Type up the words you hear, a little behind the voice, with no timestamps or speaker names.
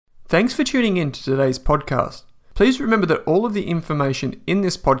Thanks for tuning in to today's podcast. Please remember that all of the information in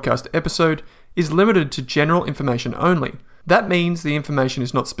this podcast episode is limited to general information only. That means the information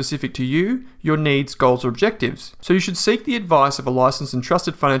is not specific to you, your needs, goals, or objectives, so you should seek the advice of a licensed and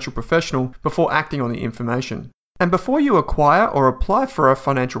trusted financial professional before acting on the information. And before you acquire or apply for a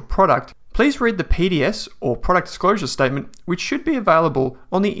financial product, please read the PDS or Product Disclosure Statement, which should be available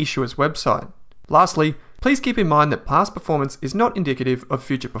on the issuer's website. Lastly, please keep in mind that past performance is not indicative of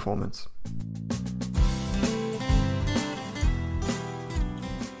future performance.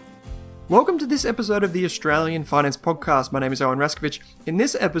 Welcome to this episode of the Australian Finance Podcast. My name is Owen Raskovich. In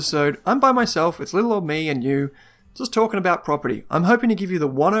this episode, I'm by myself, it's little old me and you, just talking about property. I'm hoping to give you the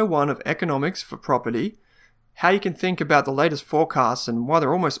 101 of economics for property, how you can think about the latest forecasts and why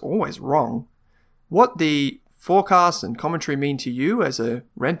they're almost always wrong, what the forecasts and commentary mean to you as a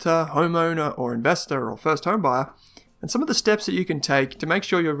renter, homeowner, or investor, or first home buyer, and some of the steps that you can take to make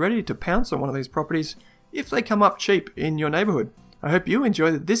sure you're ready to pounce on one of these properties if they come up cheap in your neighbourhood. I hope you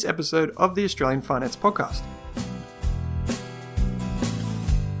enjoy this episode of the Australian Finance Podcast.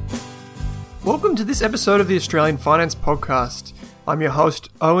 Welcome to this episode of the Australian Finance Podcast. I'm your host,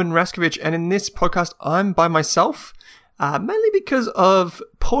 Owen Raskovich, and in this podcast, I'm by myself, mainly because of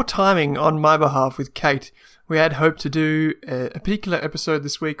poor timing on my behalf with Kate. We had hoped to do a particular episode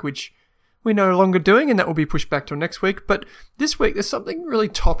this week, which we're no longer doing, and that will be pushed back till next week. But this week, there's something really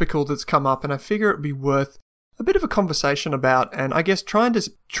topical that's come up, and I figure it would be worth a bit of a conversation about, and I guess trying to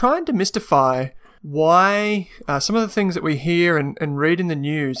demystify why some of the things that we hear and read in the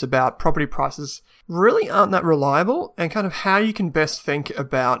news about property prices really aren't that reliable, and kind of how you can best think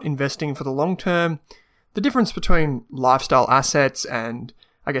about investing for the long term, the difference between lifestyle assets and,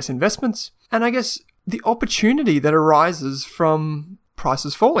 I guess, investments, and I guess the opportunity that arises from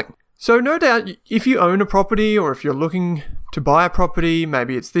prices falling. So no doubt, if you own a property or if you're looking to buy a property,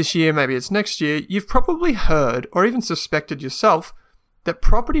 maybe it's this year, maybe it's next year, you've probably heard or even suspected yourself that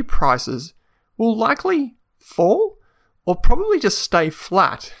property prices will likely fall or probably just stay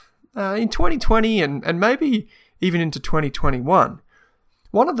flat in 2020 and maybe even into 2021.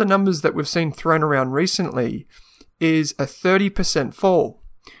 One of the numbers that we've seen thrown around recently is a 30% fall.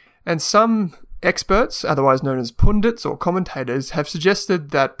 And some experts, otherwise known as pundits or commentators, have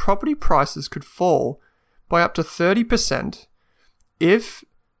suggested that property prices could fall by up to 30% if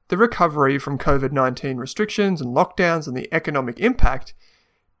the recovery from COVID-19 restrictions and lockdowns and the economic impact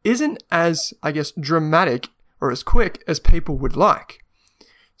isn't as, I guess, dramatic or as quick as people would like.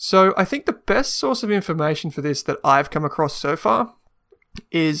 So I think the best source of information for this that I've come across so far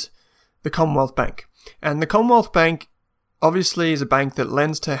is the Commonwealth Bank. And the Commonwealth Bank obviously is a bank that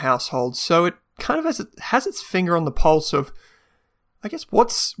lends to households, so it kind of has its finger on the pulse of, I guess,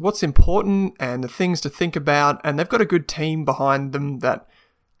 what's important and the things to think about, and they've got a good team behind them that,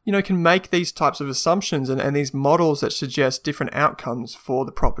 you know, can make these types of assumptions and these models that suggest different outcomes for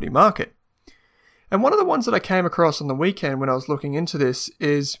the property market. And one of the ones that I came across on the weekend when I was looking into this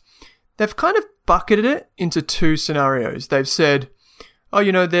is they've kind of bucketed it into two scenarios. They've said, oh,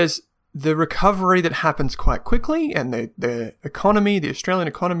 you know, there's the recovery that happens quite quickly, and the economy, the Australian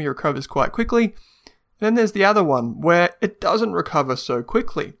economy recovers quite quickly. And then there's the other one where it doesn't recover so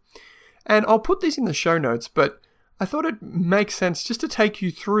quickly. And I'll put these in the show notes, but I thought it makes sense just to take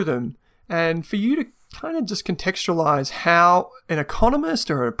you through them and for you to kind of just contextualize how an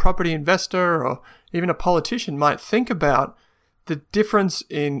economist or a property investor or even a politician might think about the difference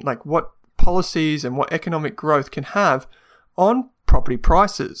in like what policies and what economic growth can have on property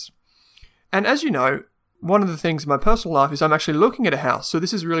prices. And as you know, one of the things in my personal life is I'm actually looking at a house. So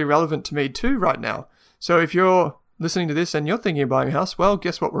this is really relevant to me too right now. So if you're listening to this and you're thinking of buying a house, well,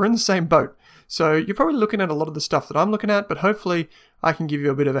 guess what? We're in the same boat. So you're probably looking at a lot of the stuff that I'm looking at, but hopefully I can give you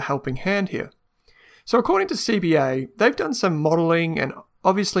a bit of a helping hand here. So according to CBA, they've done some modeling, and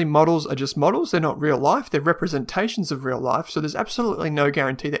obviously models are just models. They're not real life. They're representations of real life. So there's absolutely no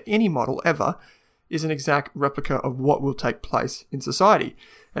guarantee that any model ever is an exact replica of what will take place in society.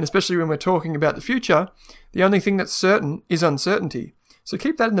 And especially when we're talking about the future, the only thing that's certain is uncertainty. So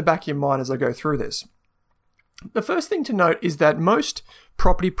keep that in the back of your mind as I go through this. The first thing to note is that most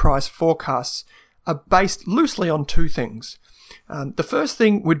property price forecasts are based loosely on two things. The first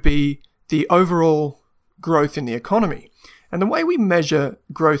thing would be the overall growth in the economy. And the way we measure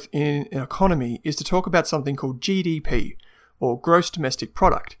growth in an economy is to talk about something called GDP, or Gross Domestic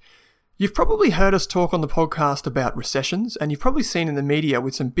Product. You've probably heard us talk on the podcast about recessions, and you've probably seen in the media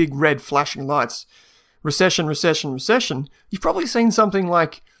with some big red flashing lights, recession, recession, recession. You've probably seen something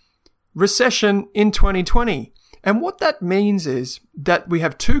like recession in 2020. And what that means is that we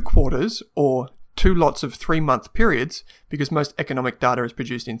have 2 quarters or two lots of 3-month periods, because most economic data is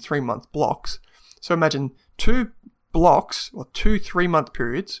produced in 3-month blocks. So imagine 2 blocks or 2 3-month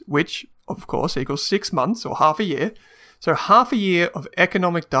periods, which of course equals 6 months or half a year. So half a year of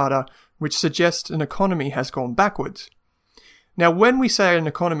economic data which suggests an economy has gone backwards. Now, when we say an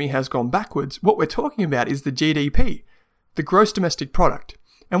economy has gone backwards, what we're talking about is the GDP, the gross domestic product.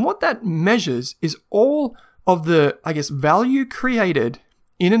 And what that measures is all of the, value created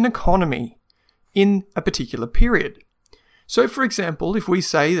in an economy in a particular period. So, for example, if we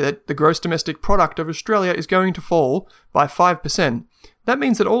say that the gross domestic product of Australia is going to fall by 5%, that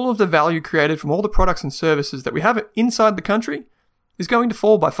means that all of the value created from all the products and services that we have inside the country is going to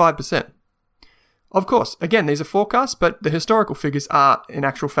fall by 5%. Of course, again, these are forecasts, but the historical figures are, in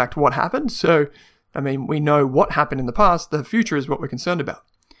actual fact, what happened. So, we know what happened in the past. The future is what we're concerned about.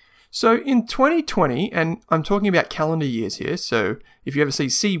 So in 2020, and I'm talking about calendar years here, so if you ever see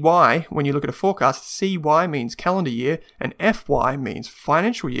CY, when you look at a forecast, CY means calendar year, and FY means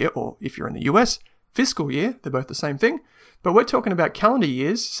financial year, or if you're in the US, fiscal year. They're both the same thing. But we're talking about calendar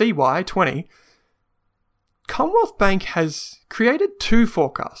years, CY 20. Commonwealth Bank has created 2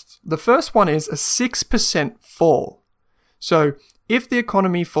 forecasts. The first one is a 6% fall. So if the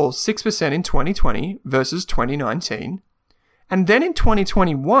economy falls 6% in 2020 versus 2019, and then in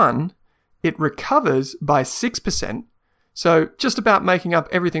 2021, it recovers by 6%, so just about making up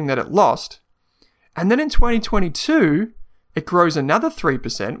everything that it lost. And then in 2022, it grows another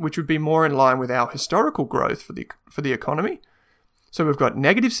 3%, which would be more in line with our historical growth for the economy. So we've got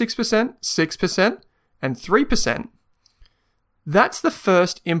negative 6%, 6%, and 3%. That's the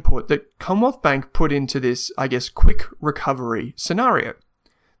first input that Commonwealth Bank put into this, quick recovery scenario.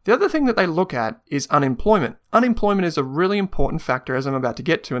 The other thing that they look at is unemployment. Unemployment is a really important factor, as I'm about to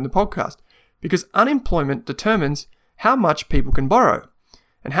get to in the podcast, because unemployment determines how much people can borrow.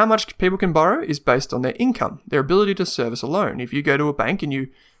 And how much people can borrow is based on their income, their ability to service a loan. If you go to a bank and you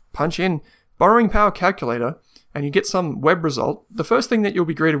punch in borrowing power calculator and you get some web result, the first thing that you'll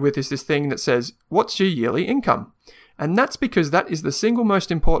be greeted with is this thing that says, what's your yearly income? And that's because that is the single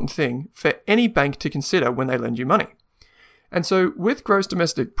most important thing for any bank to consider when they lend you money. And so with gross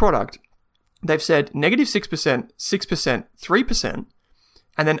domestic product, they've said negative 6%, 6%, 3%,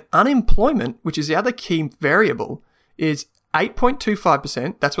 and then unemployment, which is the other key variable, is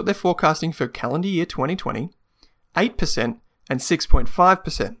 8.25%. That's what they're forecasting for calendar year 2020, 8%, and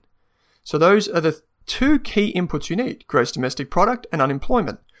 6.5%. So those are the 2 key inputs you need, gross domestic product and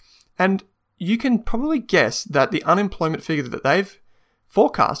unemployment. And you can probably guess that the unemployment figure that they've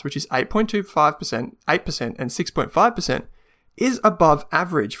forecast, which is 8.25%, 8%, and 6.5%, is above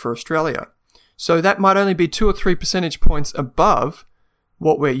average for Australia. So that might only be 2 or 3 percentage points above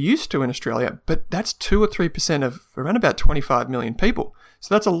what we're used to in Australia, but that's 2 or 3% of around about 25 million people.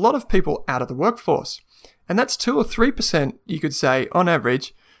 So that's a lot of people out of the workforce. And that's 2 or 3%, you could say, on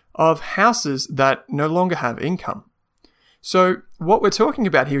average, of houses that no longer have income. So what we're talking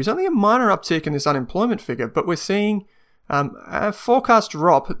about here is only a minor uptick in this unemployment figure, but we're seeing a forecast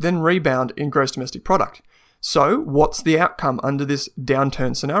drop, then rebound in gross domestic product. So what's the outcome under this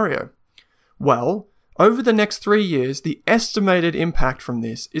downturn scenario? Well, over the next 3 years, the estimated impact from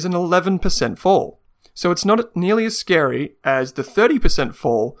this is an 11% fall. So it's not nearly as scary as the 30%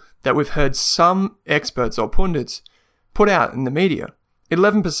 fall that we've heard some experts or pundits put out in the media.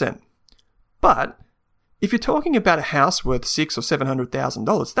 11%. But if you're talking about a house worth $600,000 or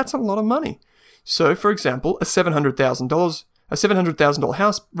 $700,000, that's a lot of money. So, for example, a $700,000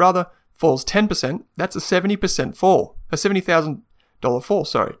 house falls 10%. That's a 70% fall. A $70,000 fall.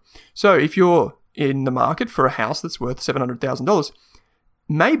 Sorry. So, if you're in the market for a house that's worth $700,000,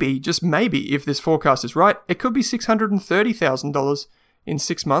 maybe, just maybe, if this forecast is right, it could be $630,000 in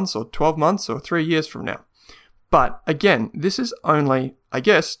 6 months or 12 months or 3 years from now. But again, this is only,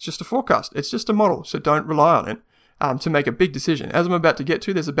 just a forecast. It's just a model, so don't rely on it to make a big decision. As I'm about to get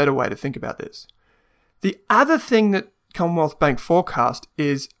to, there's a better way to think about this. The other thing that Commonwealth Bank forecast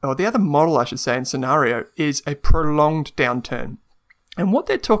is, or the other model I should say and scenario, is a prolonged downturn. And what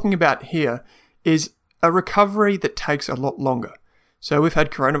they're talking about here is a recovery that takes a lot longer. So we've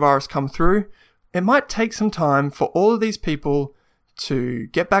had coronavirus come through. It might take some time for all of these people to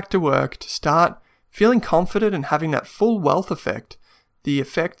get back to work, to start feeling confident and having that full wealth effect, the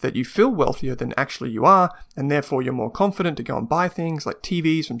effect that you feel wealthier than actually you are, and therefore you're more confident to go and buy things like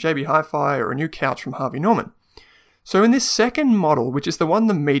TVs from JB Hi-Fi or a new couch from Harvey Norman. So in this second model, which is the one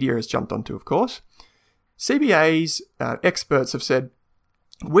the media has jumped onto, of course, CBA's experts have said,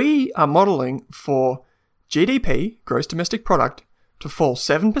 we are modeling for GDP, gross domestic product, to fall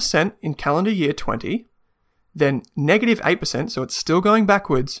 7% in calendar year 20, then negative 8%, so it's still going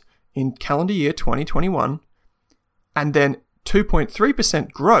backwards, in calendar year 2021, and then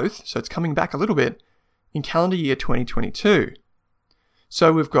 2.3% growth, so it's coming back a little bit, in calendar year 2022.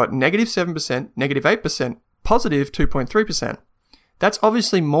 So we've got negative 7%, negative 8%, positive 2.3%. That's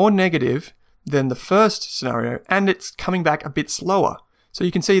obviously more negative than the first scenario, and it's coming back a bit slower. So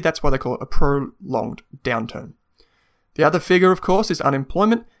you can see that's why they call it a prolonged downturn. The other figure, of course, is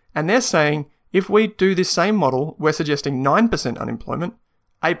unemployment, and they're saying if we do this same model, we're suggesting 9% unemployment,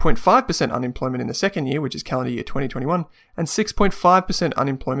 8.5% unemployment in the second year, which is calendar year 2021, and 6.5%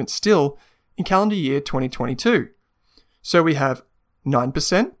 unemployment still in calendar year 2022. So we have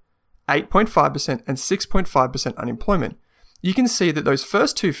 9%, 8.5%, and 6.5% unemployment. You can see that those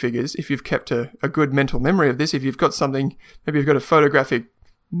first two figures, if you've kept a good mental memory of this, if you've got something, maybe you've got a photographic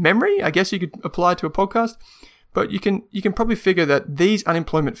memory, I guess you could apply to a podcast, but you can probably figure that these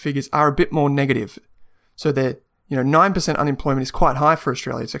unemployment figures are a bit more negative. So they're, 9% unemployment is quite high for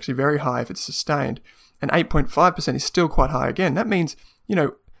Australia. It's actually very high if it's sustained. And 8.5% is still quite high again. That means,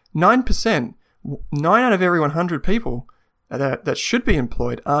 9%, 9 out of every 100 people that should be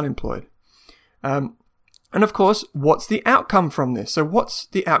employed aren't employed. And of course, what's the outcome from this? So what's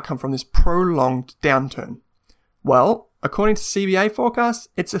the outcome from this prolonged downturn? Well, according to CBA forecasts,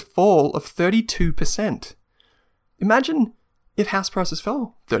 it's a fall of 32%. Imagine if house prices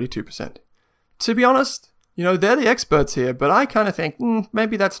fell 32%. To be honest, they're the experts here, but I kind of think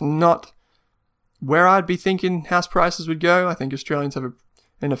maybe that's not where I'd be thinking house prices would go. I think Australians have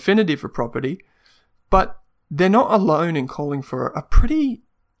an affinity for property, but they're not alone in calling for a pretty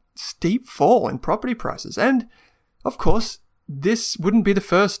steep fall in property prices. And of course, this wouldn't be the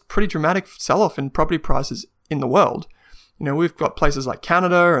first pretty dramatic sell-off in property prices in the world. We've got places like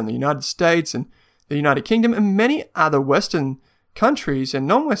Canada and the United States and the United Kingdom and many other Western countries and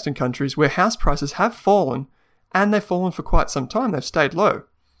non-Western countries where house prices have fallen, and they've fallen for quite some time. They've stayed low.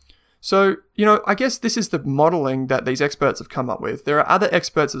 So, I guess this is the modeling that these experts have come up with. There are other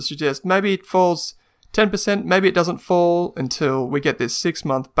experts that suggest maybe it falls 10%, maybe it doesn't fall until we get this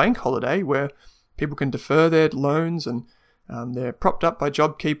 6-month bank holiday where people can defer their loans and they're propped up by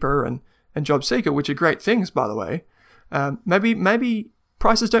JobKeeper and JobSeeker, which are great things, by the way. Maybe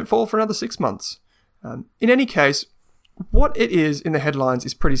prices don't fall for another 6 months. In any case, what it is in the headlines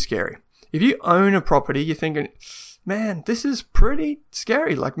is pretty scary. If you own a property, you're thinking, man, this is pretty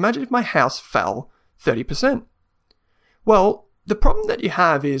scary. Like, imagine if my house fell 30%. Well, the problem that you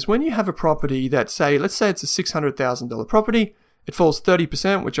have is when you have a property that, let's say it's a $600,000 property, it falls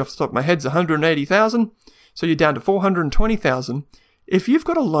 30%, which off the top of my head is $180,000. So you're down to $420,000. If you've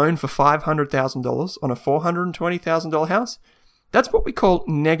got a loan for $500,000 on a $420,000 house, that's what we call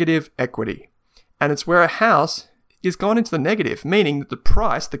negative equity. And it's where a house is gone into the negative, meaning that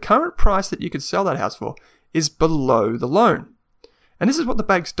the current price that you could sell that house for is below the loan. And this is what the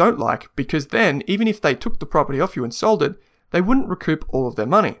banks don't like, because then even if they took the property off you and sold it, they wouldn't recoup all of their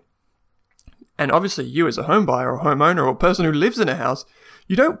money. And obviously you as a home buyer or homeowner or person who lives in a house,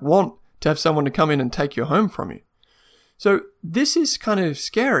 you don't want to have someone to come in and take your home from you. So this is kind of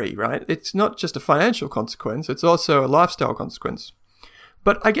scary, right? It's not just a financial consequence, it's also a lifestyle consequence.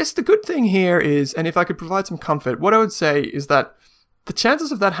 But I guess the good thing here is, and if I could provide some comfort, what I would say is that the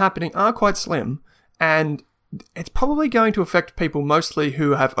chances of that happening are quite slim, and it's probably going to affect people mostly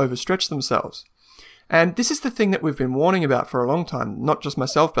who have overstretched themselves. And this is the thing that we've been warning about for a long time, not just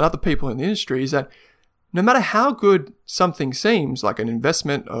myself, but other people in the industry, is that no matter how good something seems, like an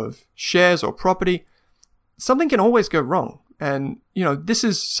investment of shares or property, something can always go wrong. And, this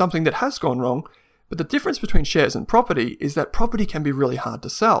is something that has gone wrong, but the difference between shares and property is that property can be really hard to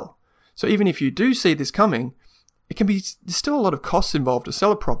sell. So even if you do see this coming, there's still a lot of costs involved to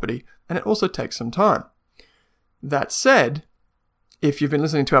sell a property, and it also takes some time. That said, if you've been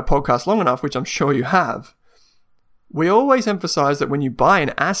listening to our podcast long enough, which I'm sure you have, we always emphasize that when you buy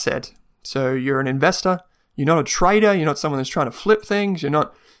an asset, so you're an investor, you're not a trader, you're not someone who's trying to flip things, you're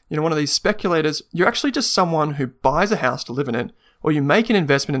not one of these speculators, you're actually just someone who buys a house to live in it, or you make an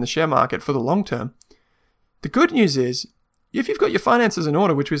investment in the share market for the long term. The good news is, if you've got your finances in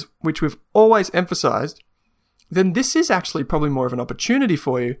order, which we've always emphasized, then this is actually probably more of an opportunity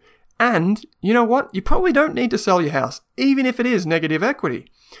for you. And you know what? You probably don't need to sell your house, even if it is negative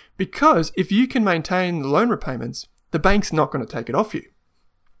equity. Because if you can maintain the loan repayments, the bank's not going to take it off you.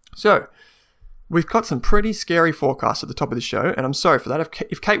 So, we've got some pretty scary forecasts at the top of the show, and I'm sorry for that.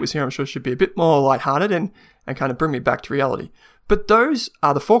 If Kate was here, I'm sure she'd be a bit more lighthearted and kind of bring me back to reality. But those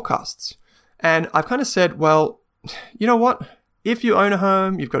are the forecasts. And I've kind of said, well, you know what? If you own a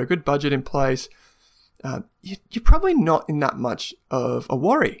home, you've got a good budget in place, you're probably not in that much of a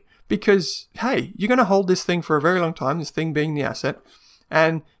worry. Because, hey, you're going to hold this thing for a very long time, this thing being the asset,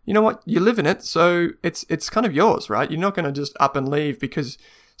 And you know what? You live in it, so it's kind of yours, right? You're not going to just up and leave because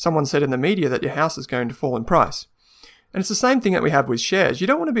someone said in the media that your house is going to fall in price. And it's the same thing that we have with shares. You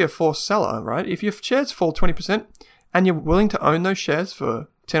don't want to be a forced seller, right? If your shares fall 20% and you're willing to own those shares for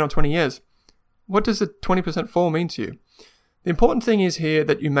 10 or 20 years, what does the 20% fall mean to you? The important thing is here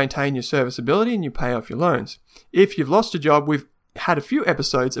that you maintain your serviceability and you pay off your loans. If you've lost your job, we've had a few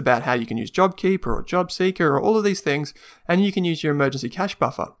episodes about how you can use JobKeeper or JobSeeker or all of these things, and you can use your emergency cash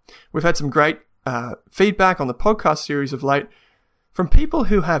buffer. We've had some great feedback on the podcast series of late from people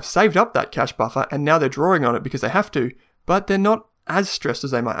who have saved up that cash buffer and now they're drawing on it because they have to, but they're not as stressed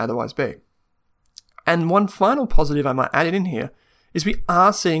as they might otherwise be. And one final positive I might add in here is we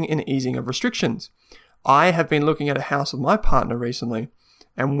are seeing an easing of restrictions. I have been looking at a house with my partner recently,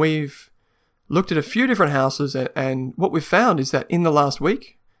 and we've looked at a few different houses, and what we've found is that in the last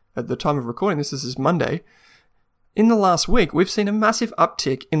week, at the time of recording, this is Monday, in the last week, we've seen a massive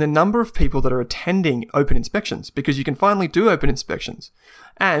uptick in the number of people that are attending open inspections because you can finally do open inspections.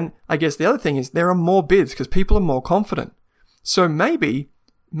 And I guess the other thing is there are more bids because people are more confident. So maybe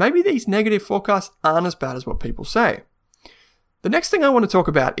these negative forecasts aren't as bad as what people say. The next thing I want to talk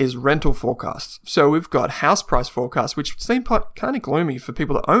about is rental forecasts. So we've got house price forecasts, which seem kind of gloomy for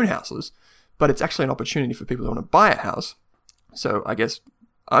people that own houses, but it's actually an opportunity for people that want to buy a house. So I guess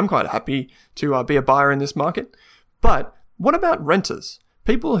I'm quite happy to be a buyer in this market. But what about renters?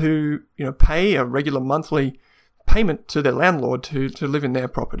 People who, pay a regular monthly payment to their landlord to live in their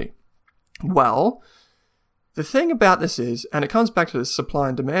property. Well, the thing about this is, and it comes back to the supply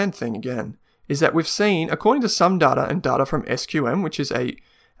and demand thing again, is that we've seen, according to some data and data from SQM, which is a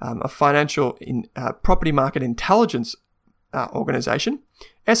financial property market intelligence organization,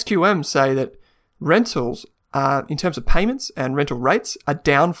 SQM say that rentals, in terms of payments and rental rates, are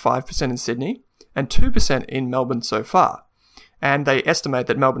down 5% in Sydney and 2% in Melbourne so far. And they estimate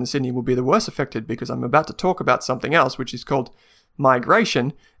that Melbourne and Sydney will be the worst affected because I'm about to talk about something else, which is called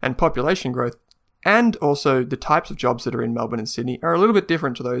migration and population growth. And also the types of jobs that are in Melbourne and Sydney are a little bit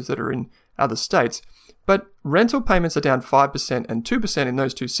different to those that are in other states. But rental payments are down 5% and 2% in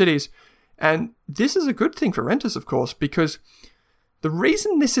those two cities. And this is a good thing for renters, of course, because the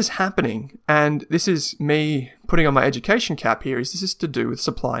reason this is happening, and this is me putting on my education cap here, is this is to do with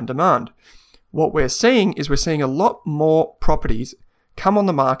supply and demand. What we're seeing is we're seeing a lot more properties come on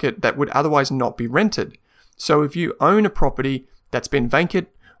the market that would otherwise not be rented. So if you own a property that's been vacant,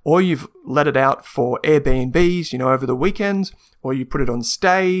 or you've let it out for Airbnbs, over the weekends, or you put it on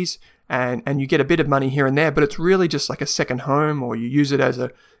stays and you get a bit of money here and there, but it's really just like a second home, or you use it as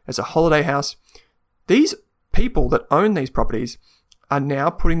a holiday house. These people that own these properties are now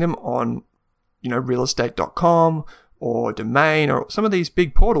putting them on, realestate.com or Domain or some of these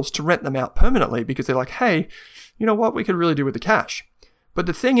big portals to rent them out permanently because they're like, hey, you know what, we could really do with the cash. But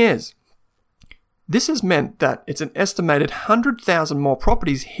the thing is, this has meant that it's an estimated 100,000 more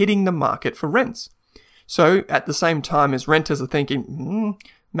properties hitting the market for rents. So at the same time as renters are thinking,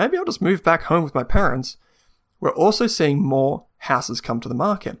 maybe I'll just move back home with my parents, we're also seeing more houses come to the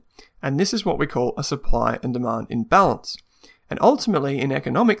market. And this is what we call a supply and demand imbalance. And ultimately, in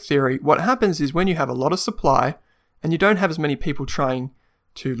economic theory, what happens is when you have a lot of supply and you don't have as many people trying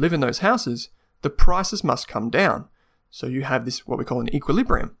to live in those houses, the prices must come down. So you have this, what we call an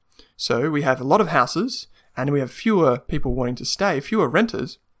equilibrium. So we have a lot of houses and we have fewer people wanting to stay, fewer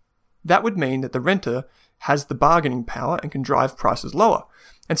renters. That would mean that the renter has the bargaining power and can drive prices lower.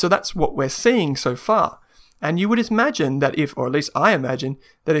 And so that's what we're seeing so far. And you would imagine that if, or at least I imagine,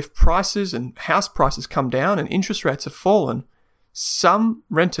 that if prices and house prices come down and interest rates have fallen, some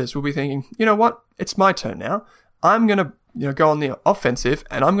renters will be thinking, you know what, it's my turn now. I'm going to go on the offensive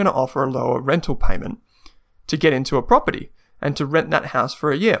and I'm going to offer a lower rental payment to get into a property and to rent that house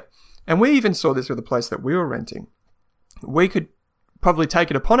for a year. And we even saw this with the place that we were renting. We could probably take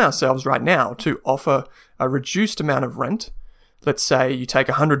it upon ourselves right now to offer a reduced amount of rent. Let's say you take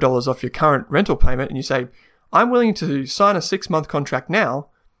 $100 off your current rental payment and you say, I'm willing to sign a 6-month contract now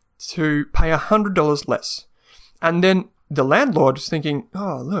to pay $100 less. And then the landlord is thinking,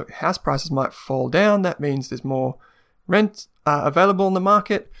 oh, look, house prices might fall down. That means there's more rent available in the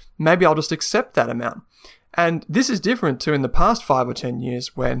market. Maybe I'll just accept that amount. And this is different to in the past 5 or 10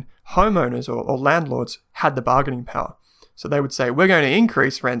 years when homeowners or landlords had the bargaining power. So they would say, we're going to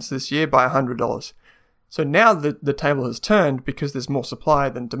increase rents this year by $100. So now the table has turned because there's more supply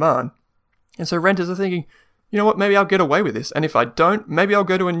than demand. And so renters are thinking, you know what, maybe I'll get away with this. And if I don't, maybe I'll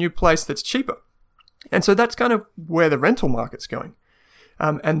go to a new place that's cheaper. And so that's kind of where the rental market's going.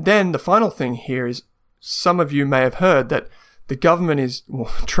 And then the final thing here is some of you may have heard that the government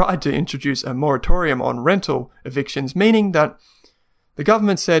tried to introduce a moratorium on rental evictions, meaning that The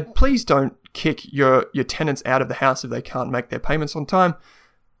government said, please don't kick your tenants out of the house if they can't make their payments on time.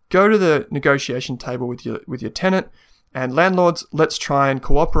 Go to the negotiation table with your tenant, and landlords, let's try and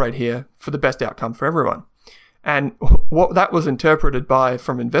cooperate here for the best outcome for everyone. And what that was interpreted by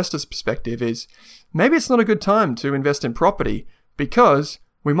from investors' perspective is maybe it's not a good time to invest in property because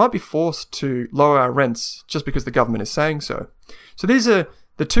we might be forced to lower our rents just because the government is saying so. So these are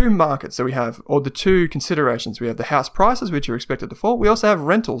the two markets that we have, or the two considerations. We have the house prices, which are expected to fall. We also have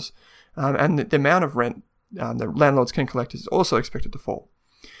rentals, and the amount of rent that landlords can collect is also expected to fall.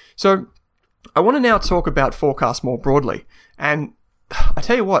 So I want to now talk about forecasts more broadly. And I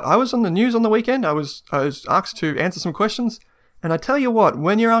tell you what, I was on the news on the weekend. I was asked to answer some questions. And I tell you what,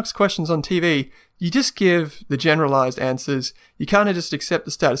 when you're asked questions on TV, you just give the generalized answers. You kind of just accept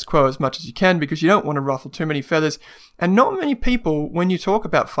the status quo as much as you can because you don't want to ruffle too many feathers. And not many people, when you talk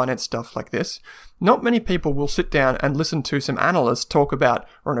about finance stuff like this, not many people will sit down and listen to some analyst talk about,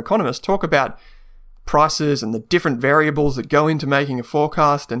 or an economist talk about prices and the different variables that go into making a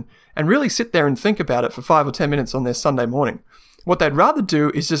forecast and really sit there and think about it for 5 or 10 minutes on their Sunday morning. What they'd rather do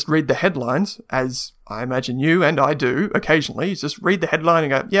is just read the headlines, as I imagine you and I do occasionally. Just read the headline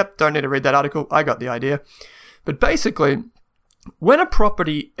and go, yep, don't need to read that article. I got the idea. But basically, when a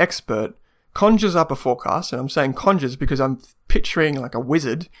property expert conjures up a forecast, and I'm saying conjures because I'm picturing like a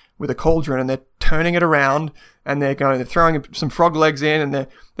wizard with a cauldron and they're turning it around and they're throwing some frog legs in and they're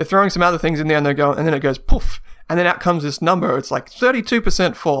throwing some other things in there and and then it goes poof. And then out comes this number. It's like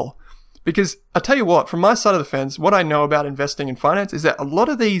 32% fall. Because I tell you what, from my side of the fence, what I know about investing in finance is that a lot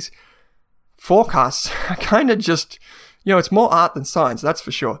of these forecasts are kind of just, it's more art than science, that's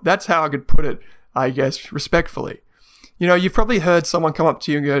for sure. That's how I could put it, I guess, respectfully. You've probably heard someone come up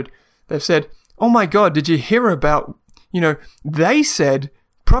to you and go, they've said, oh my God, did you hear about, they said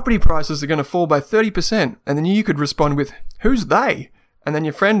property prices are going to fall by 30%. And then you could respond with, who's they? And then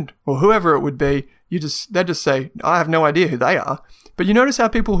your friend or whoever it would be, they'd just say, I have no idea who they are. But you notice how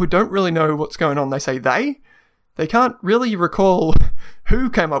people who don't really know what's going on, they say they can't really recall who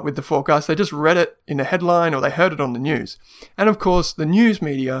came up with the forecast. They just read it in a headline or they heard it on the news. And of course, the news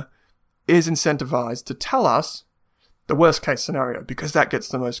media is incentivized to tell us the worst case scenario because that gets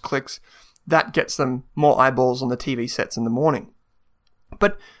the most clicks. That gets them more eyeballs on the TV sets in the morning.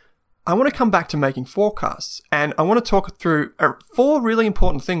 But I want to come back to making forecasts, and I want to talk through 4 really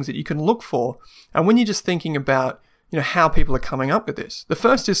important things that you can look for. And when you're just thinking about, how people are coming up with this, the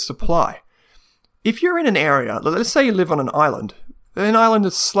first is supply. If you're in an area, let's say you live on an island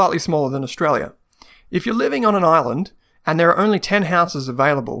that's slightly smaller than Australia. If you're living on an island and there are only 10 houses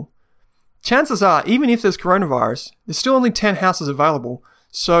available, chances are, even if there's coronavirus, there's still only 10 houses available.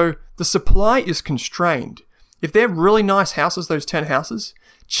 So the supply is constrained. If they're really nice houses, those 10 houses,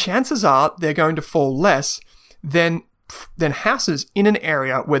 chances are they're going to fall less than houses in an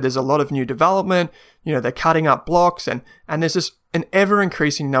area where there's a lot of new development. They're cutting up blocks and there's just an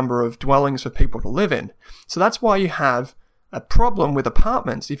ever-increasing number of dwellings for people to live in. So that's why you have a problem with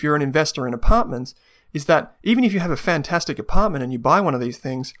apartments. If you're an investor in apartments, is that even if you have a fantastic apartment and you buy one of these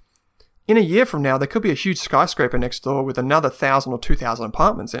things, in a year from now, there could be a huge skyscraper next door with another 1,000 or 2,000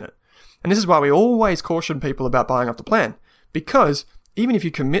 apartments in it. And this is why we always caution people about buying off the plan, because even if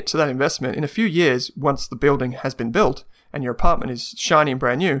you commit to that investment, in a few years, once the building has been built and your apartment is shiny and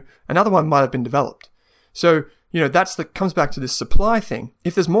brand new, another one might have been developed. So, comes back to this supply thing.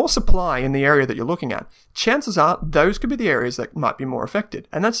 If there's more supply in the area that you're looking at, chances are those could be the areas that might be more affected.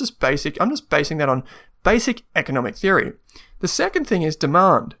 And that's just basic. I'm just basing that on basic economic theory. The second thing is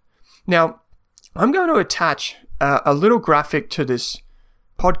demand. Now, I'm going to attach a little graphic to this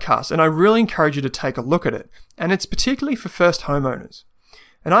podcast, and I really encourage you to take a look at it. And it's particularly for first homeowners.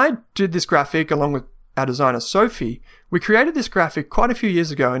 And I did this graphic along with our designer, Sophie. We created this graphic quite a few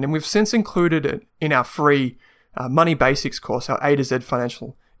years ago, and then we've since included it in our free Money Basics course, our A to Z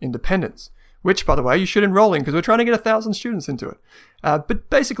Financial Independence, which, by the way, you should enroll in because we're trying to get 1,000 students into it. But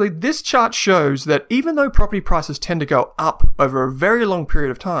basically, this chart shows that even though property prices tend to go up over a very long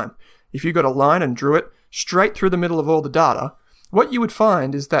period of time, if you got a line and drew it straight through the middle of all the data, what you would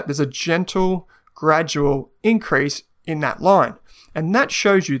find is that there's a gentle, gradual increase in that line. And that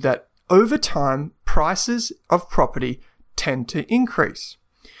shows you that over time, prices of property tend to increase.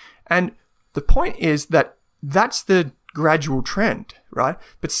 And the point is that that's the gradual trend, right?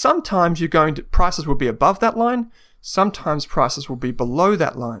 But sometimes prices will be above that line. Sometimes prices will be below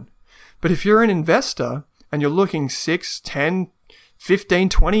that line. But if you're an investor and you're looking 6, 10, 15,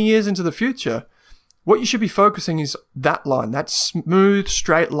 20 years into the future, what you should be focusing is that line, that smooth,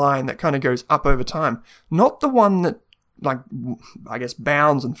 straight line that kind of goes up over time. Not the one that,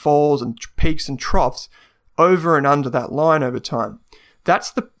 bounds and falls and peaks and troughs over and under that line over time.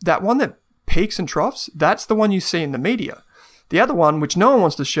 that one that peaks and troughs, that's the one you see in the media. The other one, which no one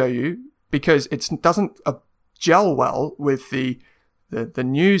wants to show you because it doesn't gel well with the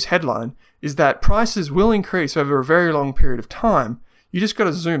news headline, is that prices will increase over a very long period of time. You just got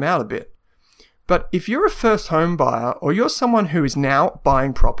to zoom out a bit. But if you're a first home buyer or you're someone who is now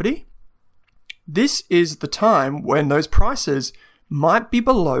buying property, this is the time when those prices might be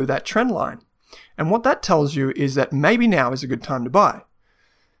below that trend line. And what that tells you is that maybe now is a good time to buy.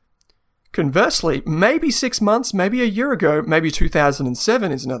 Conversely, maybe 6 months, maybe a year ago, maybe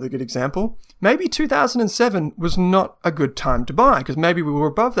 2007 is another good example. Maybe 2007 was not a good time to buy because maybe we were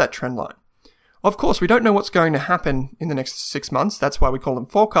above that trend line. Of course, we don't know what's going to happen in the next 6 months. That's why we call them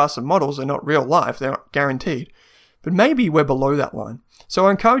forecasts and models. They're not real life. They're not guaranteed. But maybe we're below that line. So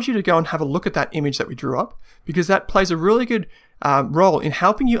I encourage you to go and have a look at that image that we drew up because that plays a really good role in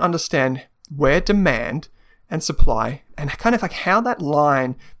helping you understand where demand and supply and kind of like how that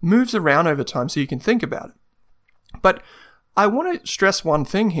line moves around over time so you can think about it. But I want to stress one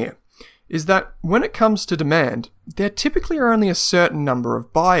thing here is that when it comes to demand, there typically are only a certain number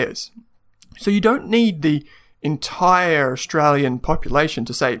of buyers. So you don't need the entire Australian population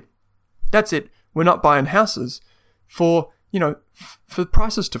to say, that's it, we're not buying houses for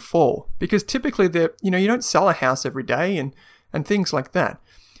prices to fall. Because typically you don't sell a house every day and things like that.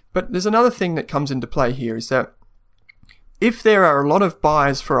 But there's another thing that comes into play here is that if there are a lot of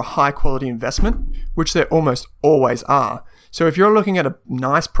buyers for a high quality investment, which there almost always are. So if you're looking at a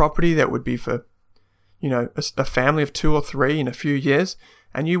nice property that would be for, a family of 2 or 3 in a few years,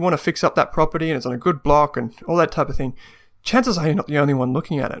 and you want to fix up that property and it's on a good block and all that type of thing, chances are you're not the only one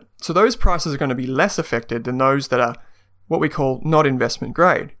looking at it. So those prices are going to be less affected than those that are what we call not investment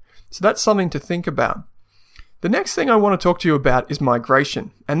grade. So that's something to think about. The next thing I want to talk to you about is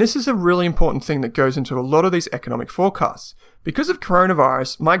migration. And this is a really important thing that goes into a lot of these economic forecasts. Because of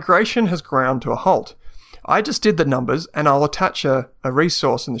coronavirus, migration has ground to a halt. I just did the numbers, and I'll attach a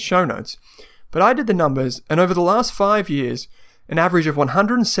resource in the show notes. But I did the numbers, and over the last 5 years, an average of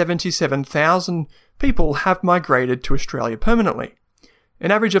 177,000 people have migrated to Australia permanently.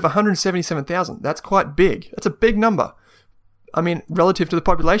 An average of 177,000. That's quite big. That's a big number. I mean, relative to the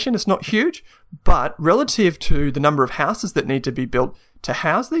population, it's not huge, but relative to the number of houses that need to be built to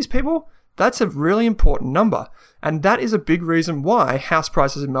house these people, that's a really important number. And that is a big reason why house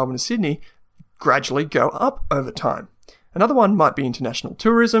prices in Melbourne and Sydney gradually go up over time. Another one might be international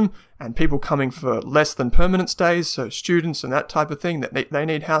tourism and people coming for less than permanent stays, so students and that type of thing, that they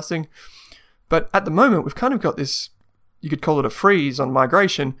need housing. But at the moment, we've kind of got this, you could call it a freeze on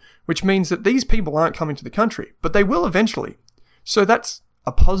migration, which means that these people aren't coming to the country, but they will eventually. So that's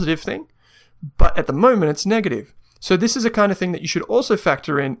a positive thing, but at the moment it's negative. So this is a kind of thing that you should also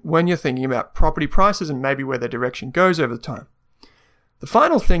factor in when you're thinking about property prices and maybe where their direction goes over time. The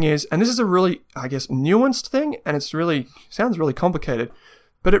final thing is, and this is a really, nuanced thing, and sounds really complicated,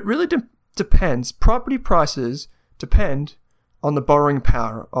 but it really depends. Property prices depend on the borrowing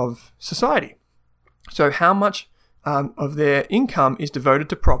power of society. So how much of their income is devoted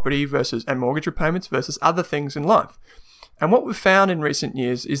to property and mortgage repayments versus other things in life. And what we've found in recent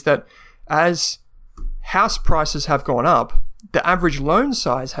years is that as house prices have gone up, the average loan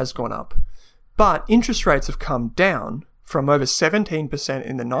size has gone up, but interest rates have come down from over 17%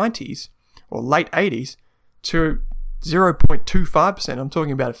 in the 90s or late 80s to 0.25%. I'm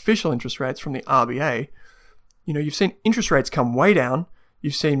talking about official interest rates from the RBA. You've seen interest rates come way down.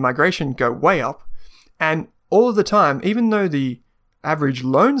 You've seen migration go way up. And all of the time, even though the average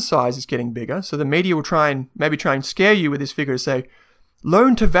loan size is getting bigger, so the media will try and scare you with this figure to say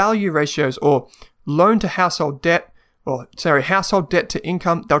loan to value ratios or loan to household debt, household debt to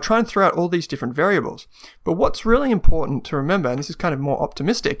income. They'll try and throw out all these different variables. But what's really important to remember, and this is kind of more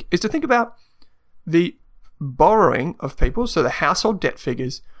optimistic, is to think about the borrowing of people, so the household debt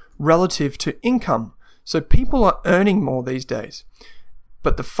figures relative to income. So people are earning more these days.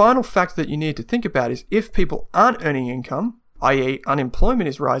 But the final factor that you need to think about is if people aren't earning income, i.e. unemployment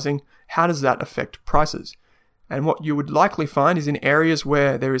is rising, how does that affect prices? And what you would likely find is in areas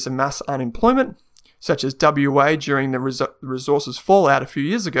where there is a mass unemployment, such as WA during the resources fallout a few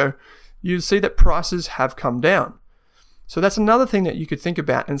years ago, you see that prices have come down. So that's another thing that you could think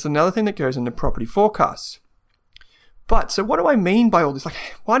about, and it's another thing that goes into property forecasts. But, so what do I mean by all this?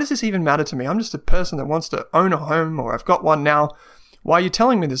 Why does this even matter to me? I'm just a person that wants to own a home, or I've got one now. Why are you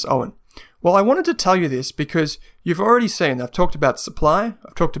telling me this, Owen? Well, I wanted to tell you this because you've already seen, I've talked about supply,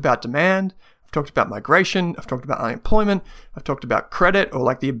 I've talked about demand, I've talked about migration, I've talked about unemployment, I've talked about credit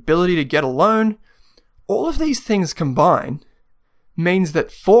or the ability to get a loan. All of these things combined means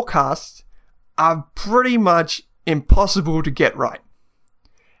that forecasts are pretty much impossible to get right.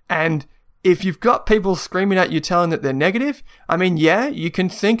 And if you've got people screaming at you telling that they're negative, I mean, yeah, you can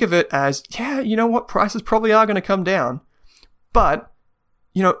think of it as, yeah, you know what, prices probably are going to come down. But,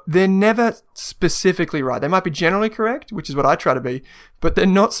 they're never specifically right. They might be generally correct, which is what I try to be, but they're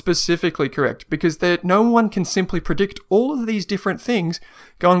not specifically correct because no one can simply predict all of these different things.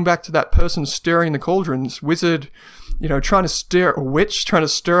 Going back to that person stirring the cauldron, this wizard, trying to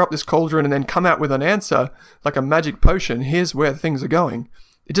stir up this cauldron and then come out with an answer like a magic potion. Here's where things are going.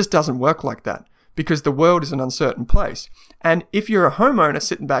 It just doesn't work like that because the world is an uncertain place. And if you're a homeowner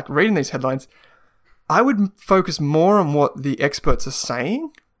sitting back reading these headlines, I would focus more on what the experts are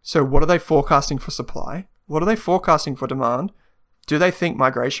saying. So what are they forecasting for supply? What are they forecasting for demand? Do they think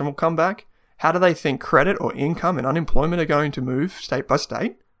migration will come back? How do they think credit or income and unemployment are going to move state by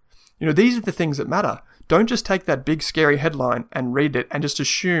state? These are the things that matter. Don't just take that big scary headline and read it and just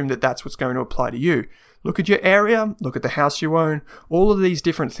assume that that's what's going to apply to you. Look at your area, look at the house you own. All of these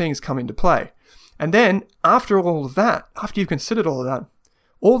different things come into play. And then after all of that, after you've considered all of that,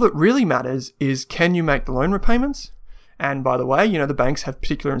 all that really matters is, can you make the loan repayments? And by the way, the banks have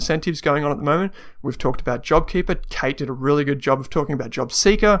particular incentives going on at the moment. We've talked about JobKeeper. Kate did a really good job of talking about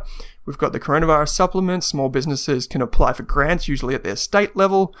JobSeeker. We've got the coronavirus supplement. Small businesses can apply for grants, usually at their state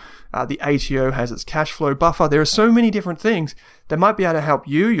level. The ATO has its cash flow buffer. There are so many different things that might be able to help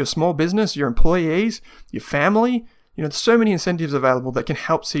you, your small business, your employees, your family. There's so many incentives available that can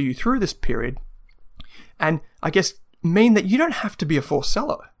help see you through this period. And I guess mean that you don't have to be a forced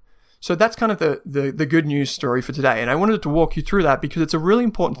seller. So that's kind of the good news story for today. And I wanted to walk you through that because it's a really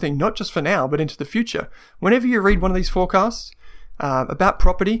important thing, not just for now, but into the future. Whenever you read one of these forecasts about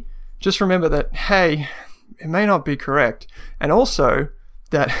property, just remember that, hey, it may not be correct. And also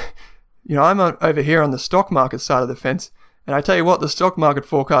that, I'm over here on the stock market side of the fence. And I tell you what, the stock market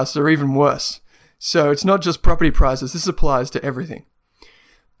forecasts are even worse. So it's not just property prices. This applies to everything.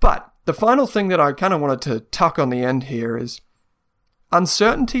 But the final thing that I kind of wanted to tuck on the end here is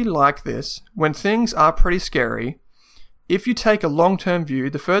uncertainty like this, when things are pretty scary, if you take a long-term view,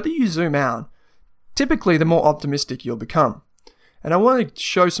 the further you zoom out, typically the more optimistic you'll become. And I want to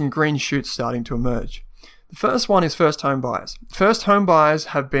show some green shoots starting to emerge. The first one is first home buyers. First home buyers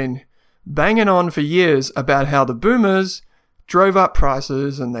have been banging on for years about how the boomers drove up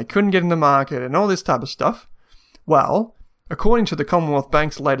prices and they couldn't get in the market and all this type of stuff. Well, according to the Commonwealth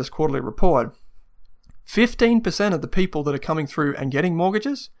Bank's latest quarterly report, 15% of the people that are coming through and getting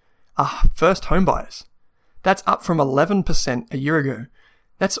mortgages are first home buyers. That's up from 11% a year ago.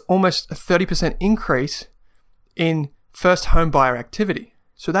 That's almost a 30% increase in first home buyer activity.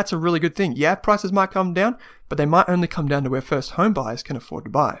 So that's a really good thing. Yeah, prices might come down, but they might only come down to where first home buyers can afford to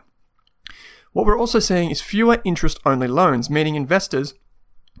buy. What we're also seeing is fewer interest-only loans, meaning investors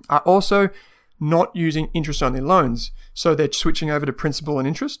are also not using interest-only loans. So they're switching over to principal and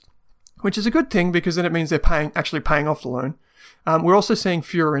interest, which is a good thing because then it means they're actually paying off the loan. We're also seeing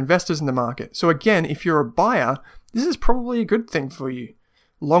fewer investors in the market. So again, if you're a buyer, this is probably a good thing for you,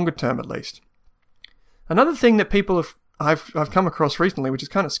 longer term at least. Another thing that I've come across recently, which is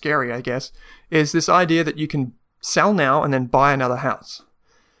kind of scary, I guess, is this idea that you can sell now and then buy another house.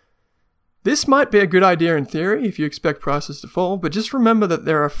 This might be a good idea in theory if you expect prices to fall, but just remember that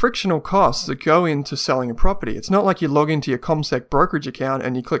there are frictional costs that go into selling a property. It's not like you log into your CommSec brokerage account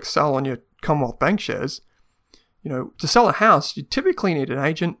and you click sell on your Commonwealth Bank shares. To sell a house, you typically need an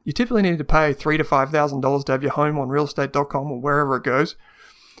agent. You typically need to pay $3,000 to $5,000 to have your home on realestate.com or wherever it goes.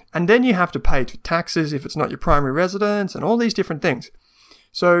 And then you have to pay taxes if it's not your primary residence and all these different things.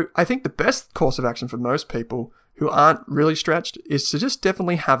 So I think the best course of action for most people who aren't really stretched is to just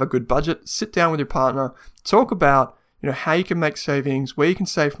definitely have a good budget, sit down with your partner, talk about how you can make savings, where you can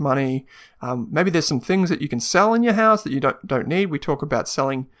save money. Maybe there's some things that you can sell in your house that you don't need. We talk about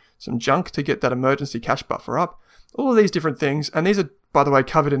selling some junk to get that emergency cash buffer up. All of these different things, and these are, by the way,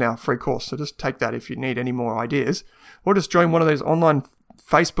 covered in our free course, so just take that if you need any more ideas, or just join one of those online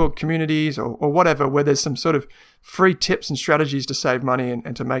Facebook communities or whatever where there's some sort of free tips and strategies to save money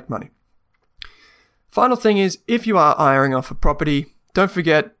and to make money. Final thing is, if you are eyeing off a property, don't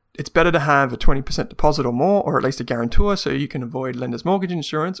forget it's better to have a 20% deposit or more, or at least a guarantor, so you can avoid lender's mortgage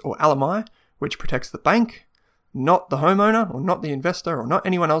insurance or LMI, which protects the bank, not the homeowner or not the investor or not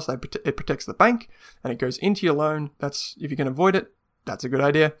anyone else. It protects the bank and it goes into your loan. That's, if you can avoid it, that's a good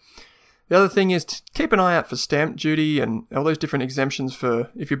idea. The other thing is to keep an eye out for stamp duty and all those different exemptions for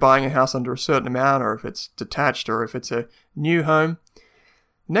if you're buying a house under a certain amount, or if it's detached, or if it's a new home.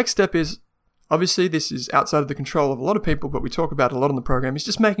 Next step is, obviously this is outside of the control of a lot of people, but we talk about it a lot on the program, is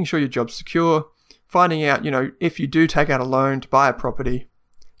just making sure your job's secure, finding out, if you do take out a loan to buy a property,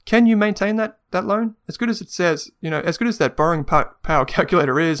 can you maintain that that loan, as good as it says, as good as that borrowing power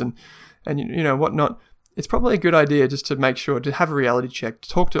calculator is and whatnot, it's probably a good idea just to make sure to have a reality check, to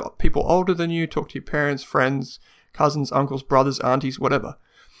talk to people older than you, talk to your parents, friends, cousins, uncles, brothers, aunties, whatever.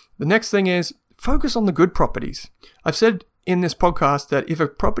 The next thing is focus on the good properties. I've said in this podcast that if a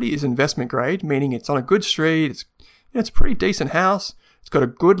property is investment grade, meaning it's on a good street, it's a pretty decent house, it's got a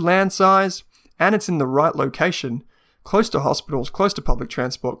good land size, and it's in the right location, close to hospitals, close to public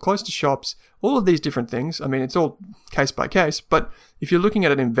transport, close to shops, all of these different things. I mean, it's all case by case, but if you're looking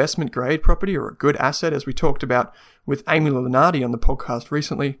at an investment grade property or a good asset, as we talked about with Amy Lunardi on the podcast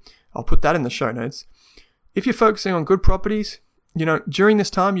recently, I'll put that in the show notes. If you're focusing on good properties, during this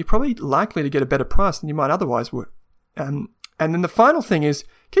time, you're probably likely to get a better price than you might otherwise would. And then the final thing is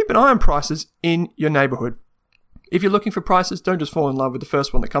keep an eye on prices in your neighborhood. If you're looking for prices, don't just fall in love with the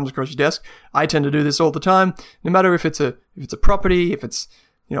first one that comes across your desk. I tend to do this all the time. No matter if it's a property, if it's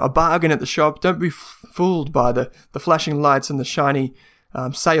a bargain at the shop, don't be fooled by the flashing lights and the shiny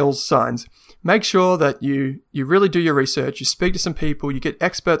sales signs. Make sure that you really do your research. You speak to some people. You get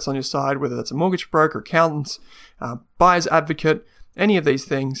experts on your side, whether that's a mortgage broker, accountants, buyer's advocate, any of these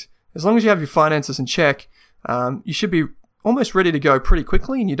things. As long as you have your finances in check, you should be almost ready to go pretty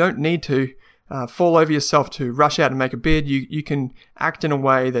quickly, and you don't need to fall over yourself to rush out and make a bid. You can act in a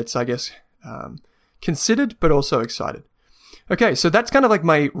way that's, I guess, considered but also excited. Okay, so that's kind of like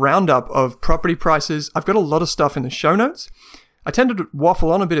my roundup of property prices. I've got a lot of stuff in the show notes. I tended to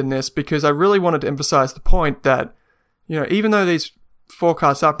waffle on a bit in this because I really wanted to emphasize the point that, even though these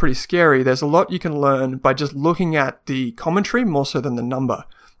forecasts are pretty scary, there's a lot you can learn by just looking at the commentary more so than the number.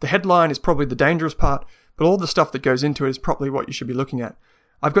 The headline is probably the dangerous part, but all the stuff that goes into it is probably what you should be looking at.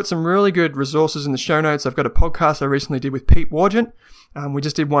 I've got some really good resources in the show notes. I've got a podcast I recently did with Pete Wargent. We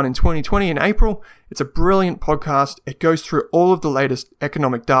just did one in 2020 in April. It's a brilliant podcast. It goes through all of the latest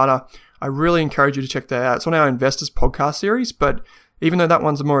economic data. I really encourage you to check that out. It's on our Investors podcast series, but even though that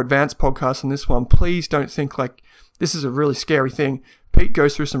one's a more advanced podcast than this one, please don't think like this is a really scary thing. Pete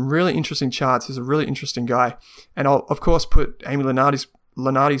goes through some really interesting charts. He's a really interesting guy. And I'll, of course, put Amy Lunardi's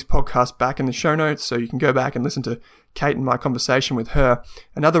podcast back in the show notes so you can go back and listen to Kate and my conversation with her.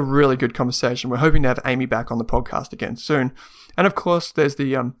 Another really good conversation. We're hoping to have Amy back on the podcast again soon. And of course, there's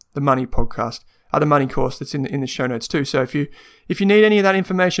the money podcast, the money course that's in the show notes too. So if you need any of that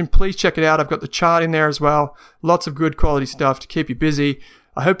information, please check it out. I've got the chart in there as well. Lots of good quality stuff to keep you busy.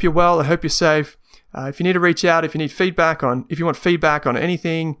 I hope you're well. I hope you're safe. If you need to reach out, if you want feedback on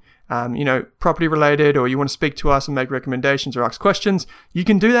anything, property related, or you want to speak to us and make recommendations or ask questions, you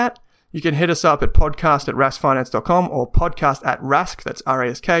can do that. You can hit us up at podcast@raskfinance.com or podcast@rask, that's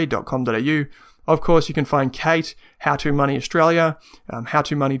rask.com.au. Of course, you can find Kate, How To Money Australia,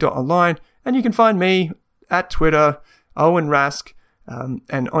 howtomoney.online, and you can find me at Twitter, Owen Rask, and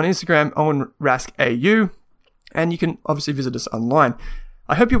on Instagram, Owen Rask AU, and you can obviously visit us online.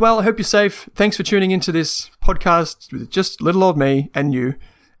 I hope you're well. I hope you're safe. Thanks for tuning into this podcast with just little old me and you.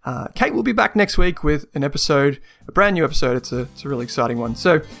 Kate will be back next week with a brand new episode. It's a really exciting one.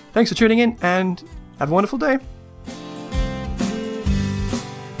 So thanks for tuning in and have a wonderful day.